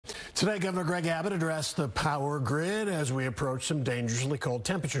Today, Governor Greg Abbott addressed the power grid as we approach some dangerously cold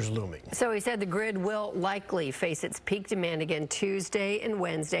temperatures looming. So he said the grid will likely face its peak demand again Tuesday and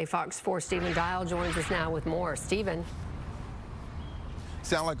Wednesday. Fox 4 Stephen Dial joins us now with more. Stephen.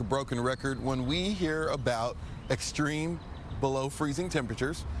 Sound like a broken record when we hear about extreme below freezing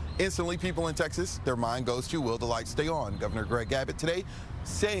temperatures. Instantly, people in Texas, their mind goes to, will the lights stay on? Governor Greg Abbott today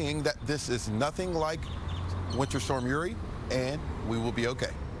saying that this is nothing like Winter Storm Uri and we will be okay.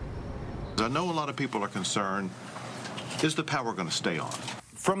 I know a lot of people are concerned, is the power going to stay on?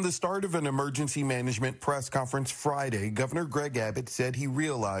 From the start of an emergency management press conference Friday, Governor Greg Abbott said he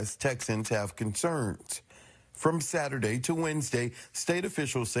realized Texans have concerns. From Saturday to Wednesday, state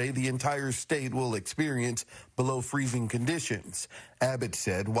officials say the entire state will experience below freezing conditions. Abbott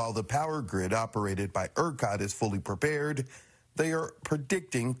said while the power grid operated by ERCOT is fully prepared, they are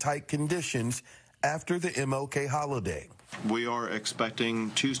predicting tight conditions after the MLK holiday. We are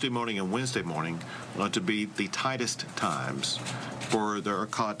expecting Tuesday morning and Wednesday morning to be the tightest times for the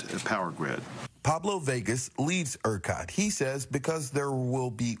ERCOT power grid. Pablo Vegas leads ERCOT. He says because there will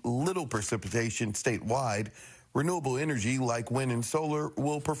be little precipitation statewide, renewable energy like wind and solar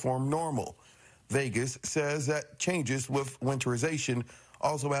will perform normal. Vegas says that changes with winterization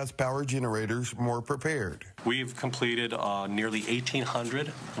also has power generators more prepared. We've completed nearly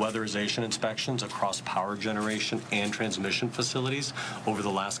 1,800 weatherization inspections across power generation and transmission facilities over the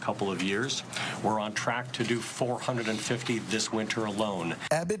last couple of years. We're on track to do 450 this winter alone.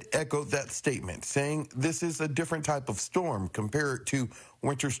 Abbott echoed that statement, saying this is a different type of storm compared to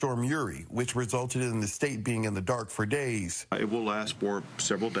Winter Storm Uri, which resulted in the state being in the dark for days. It will last for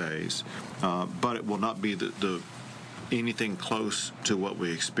several days, but it will not be anything close to what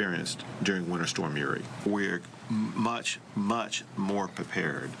we experienced during Winter Storm Uri. We're much more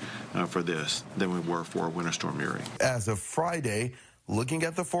prepared for this than we were for Winter Storm Uri. As of Friday, looking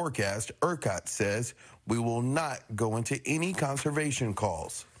at the forecast, ERCOT says we will not go into any conservation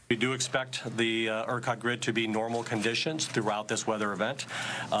calls. We do expect the ERCOT grid to be normal conditions throughout this weather event.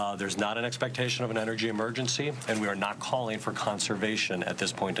 There's not an expectation of an energy emergency, and we are not calling for conservation at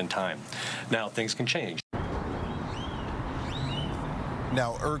this point in time. Now, things can change.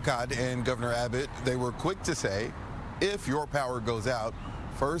 Now, ERCOT and Governor Abbott, they were quick to say, if your power goes out,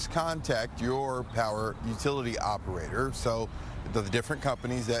 first contact your power utility operator. So the different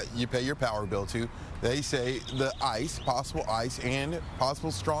companies that you pay your power bill to, they say the possible ice and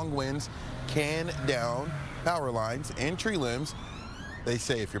possible strong winds can down power lines and tree limbs. They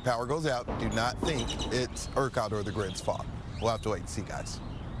say if your power goes out, do not think it's ERCOT or the grid's fault. We'll have to wait and see, guys.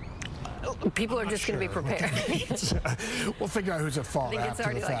 People are just going to be prepared. We'll figure out who's at fault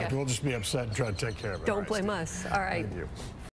after the fact. Like we'll just be upset and try to take care of it. Don't blame us. All right. Thank you.